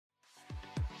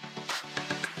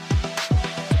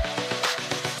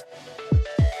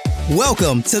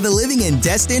Welcome to the Living in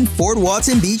Destin, Fort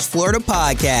Walton Beach, Florida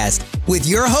podcast with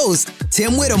your host,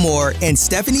 Tim Whittemore and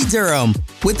Stephanie Durham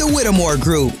with the Whittemore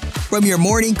Group. From your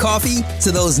morning coffee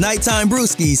to those nighttime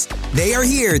brewskis, they are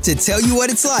here to tell you what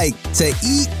it's like to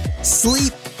eat,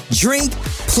 sleep, drink,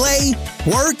 play,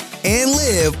 work, and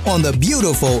live on the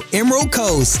beautiful Emerald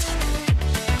Coast.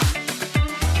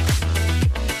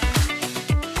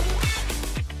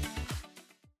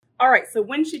 All right, so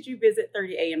when should you visit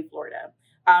 30A in Florida?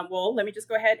 Well, let me just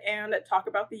go ahead and talk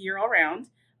about the year all round.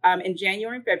 In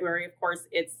January and February, of course,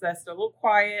 it's still a little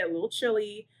quiet, a little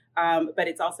chilly, but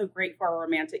it's also great for a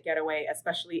romantic getaway,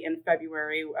 especially in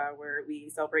February where we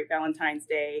celebrate Valentine's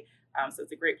Day. So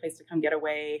it's a great place to come get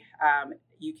away.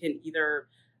 You can either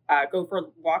go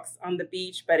for walks on the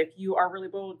beach, but if you are really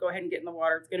bold, go ahead and get in the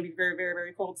water. It's going to be very, very,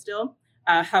 very cold still.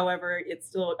 However, it's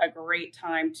still a great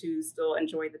time to still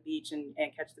enjoy the beach and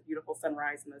catch the beautiful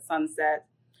sunrise and the sunset.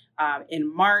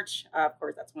 In March, of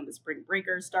course, that's when the spring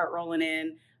breakers start rolling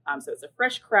in. So it's a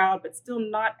fresh crowd, but still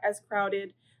not as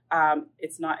crowded.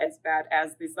 It's not as bad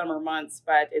as the summer months,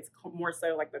 but it's more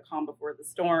so like the calm before the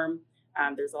storm.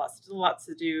 There's still lots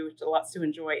to do, lots to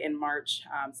enjoy in March.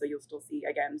 So you'll still see,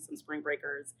 again, some spring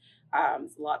breakers.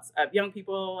 Lots of young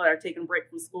people that are taking a break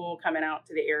from school coming out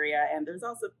to the area. And there's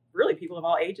also really people of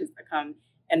all ages that come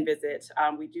and visit.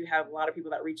 We do have a lot of people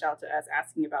that reach out to us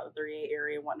asking about the 30A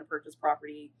area, wanting to purchase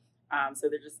property. So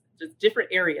they're just different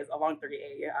areas along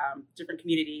 30A, different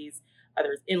communities.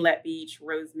 There's Inlet Beach,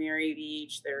 Rosemary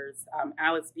Beach, there's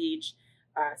Alice Beach,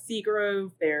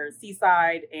 Seagrove, there's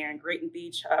Seaside, and Grayton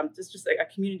Beach. Just a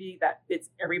community that fits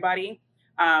everybody.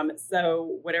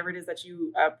 So whatever it is that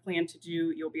you plan to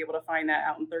do, you'll be able to find that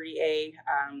out in 30A.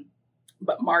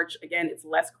 But March, again, it's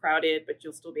less crowded, but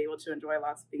you'll still be able to enjoy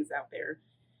lots of things out there.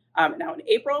 Now in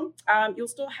April, you'll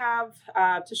still have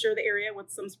to share the area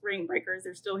with some spring breakers.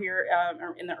 They're still here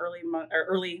in the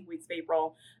early weeks of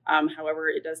April. However,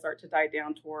 it does start to die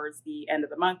down towards the end of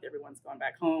the month. Everyone's going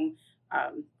back home,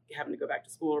 having to go back to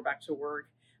school or back to work.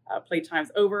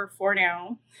 Playtime's over for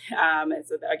now. And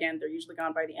so again, they're usually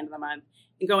gone by the end of the month.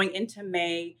 And going into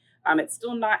May, it's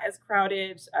still not as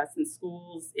crowded since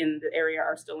schools in the area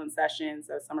are still in session.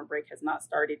 So summer break has not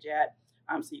started yet.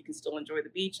 So you can still enjoy the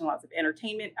beach and lots of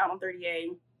entertainment out on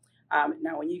 30A.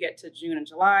 Now, when you get to June and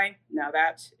July, now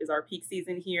that is our peak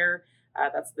season here.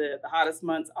 That's the hottest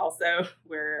months also,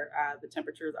 where the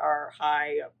temperatures are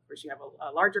high. Of course, you have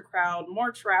a larger crowd,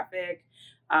 more traffic.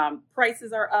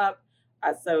 Prices are up.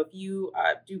 So if you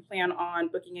do plan on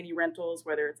booking any rentals,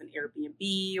 whether it's an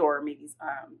Airbnb or maybe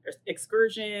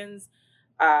excursions,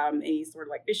 any sort of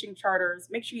like fishing charters,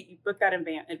 make sure you book that in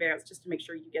advance just to make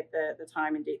sure you get the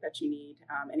time and date that you need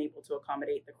and able to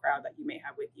accommodate the crowd that you may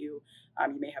have with you.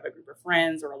 You may have a group of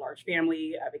friends or a large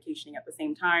family vacationing at the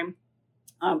same time.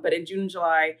 But in June and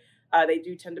July, they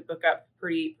do tend to book up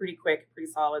pretty quick,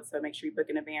 pretty solid. So make sure you book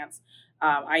in advance.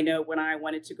 I know when I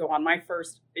wanted to go on my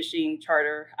first fishing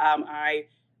charter, I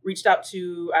reached out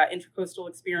to Intracoastal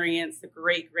Experience, the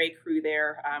great crew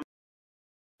there.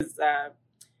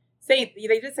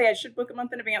 They did say I should book a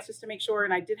month in advance just to make sure.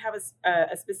 And I did have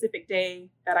a specific day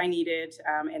that I needed,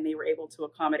 and they were able to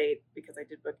accommodate because I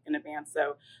did book in advance.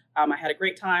 So I had a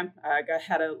great time. I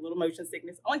had a little motion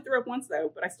sickness. Only threw up once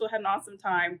though, but I still had an awesome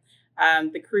time.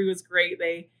 The crew was great.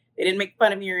 They didn't make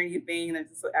fun of me or anything. They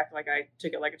just acted like I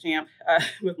took it like a champ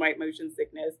with my motion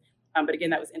sickness. But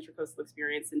again, that was Intracoastal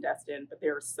Experience in Destin. But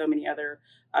there are so many other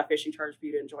fishing charters for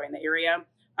you to enjoy in the area.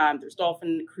 There's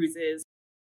dolphin cruises.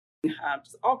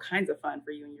 Just all kinds of fun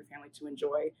for you and your family to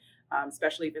enjoy,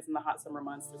 especially if it's in the hot summer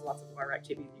months. There's lots of water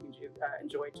activities you can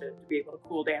enjoy to be able to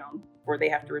cool down before they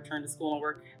have to return to school and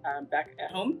work back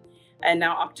at home. And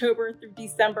now October through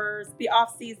December is the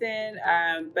off season,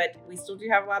 but we still do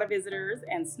have a lot of visitors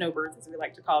and snowbirds, as we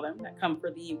like to call them, that come for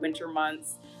the winter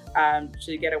months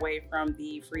to get away from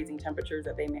the freezing temperatures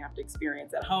that they may have to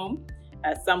experience at home.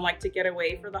 Some like to get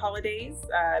away for the holidays.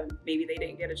 Maybe they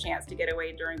didn't get a chance to get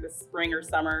away during the spring or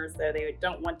summer, so they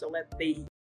don't want to let the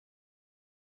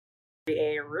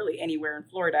or really anywhere in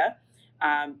Florida.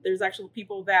 There's actually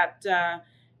people that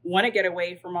want to get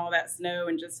away from all that snow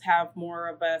and just have more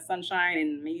of a sunshine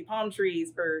and maybe palm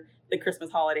trees for the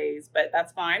Christmas holidays. But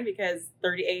that's fine because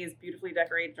 30A is beautifully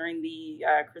decorated during the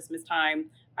Christmas time.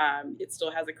 It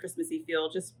still has a Christmassy feel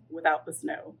just without the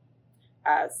snow.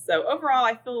 So overall,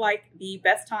 I feel like the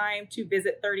best time to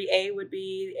visit 30A would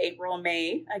be April and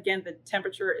May. Again, the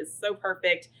temperature is so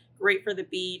perfect, great for the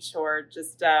beach or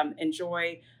just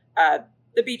enjoy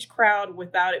the beach crowd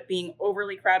without it being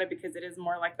overly crowded, because it is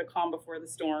more like the calm before the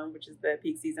storm, which is the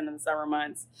peak season in the summer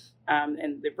months.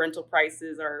 And the rental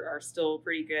prices are still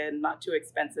pretty good, not too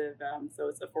expensive. So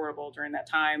it's affordable during that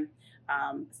time.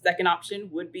 Second option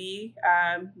would be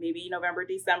maybe November,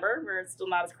 December, where it's still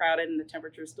not as crowded and the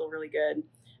temperature is still really good.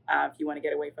 If you want to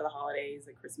get away for the holidays,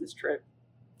 a Christmas trip,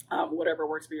 whatever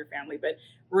works for your family. But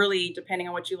really, depending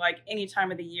on what you like, any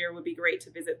time of the year would be great to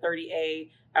visit 30A.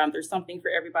 There's something for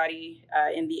everybody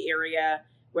in the area,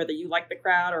 whether you like the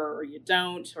crowd or you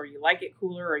don't, or you like it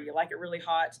cooler or you like it really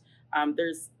hot.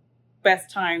 There's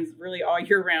best times really all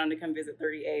year round to come visit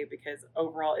 30A, because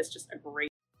overall it's just a great.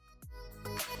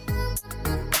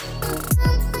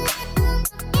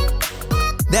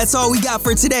 That's all we got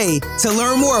for today. To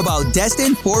learn more about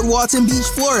Destin, Fort Walton Beach,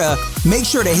 Florida, make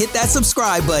sure to hit that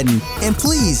subscribe button and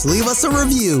please leave us a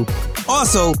review.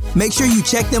 Also, make sure you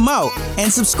check them out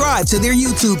and subscribe to their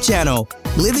YouTube channel,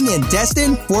 Living in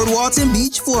Destin, Fort Walton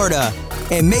Beach, Florida.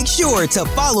 And make sure to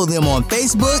follow them on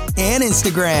Facebook and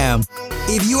Instagram.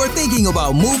 If you are thinking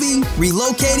about moving,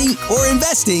 relocating, or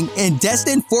investing in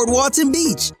Destin, Fort Walton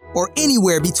Beach, or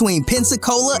anywhere between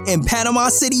Pensacola and Panama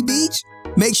City Beach,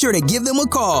 make sure to give them a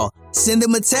call, send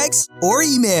them a text, or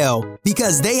email,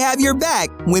 because they have your back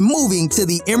when moving to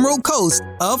the Emerald Coast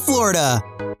of Florida.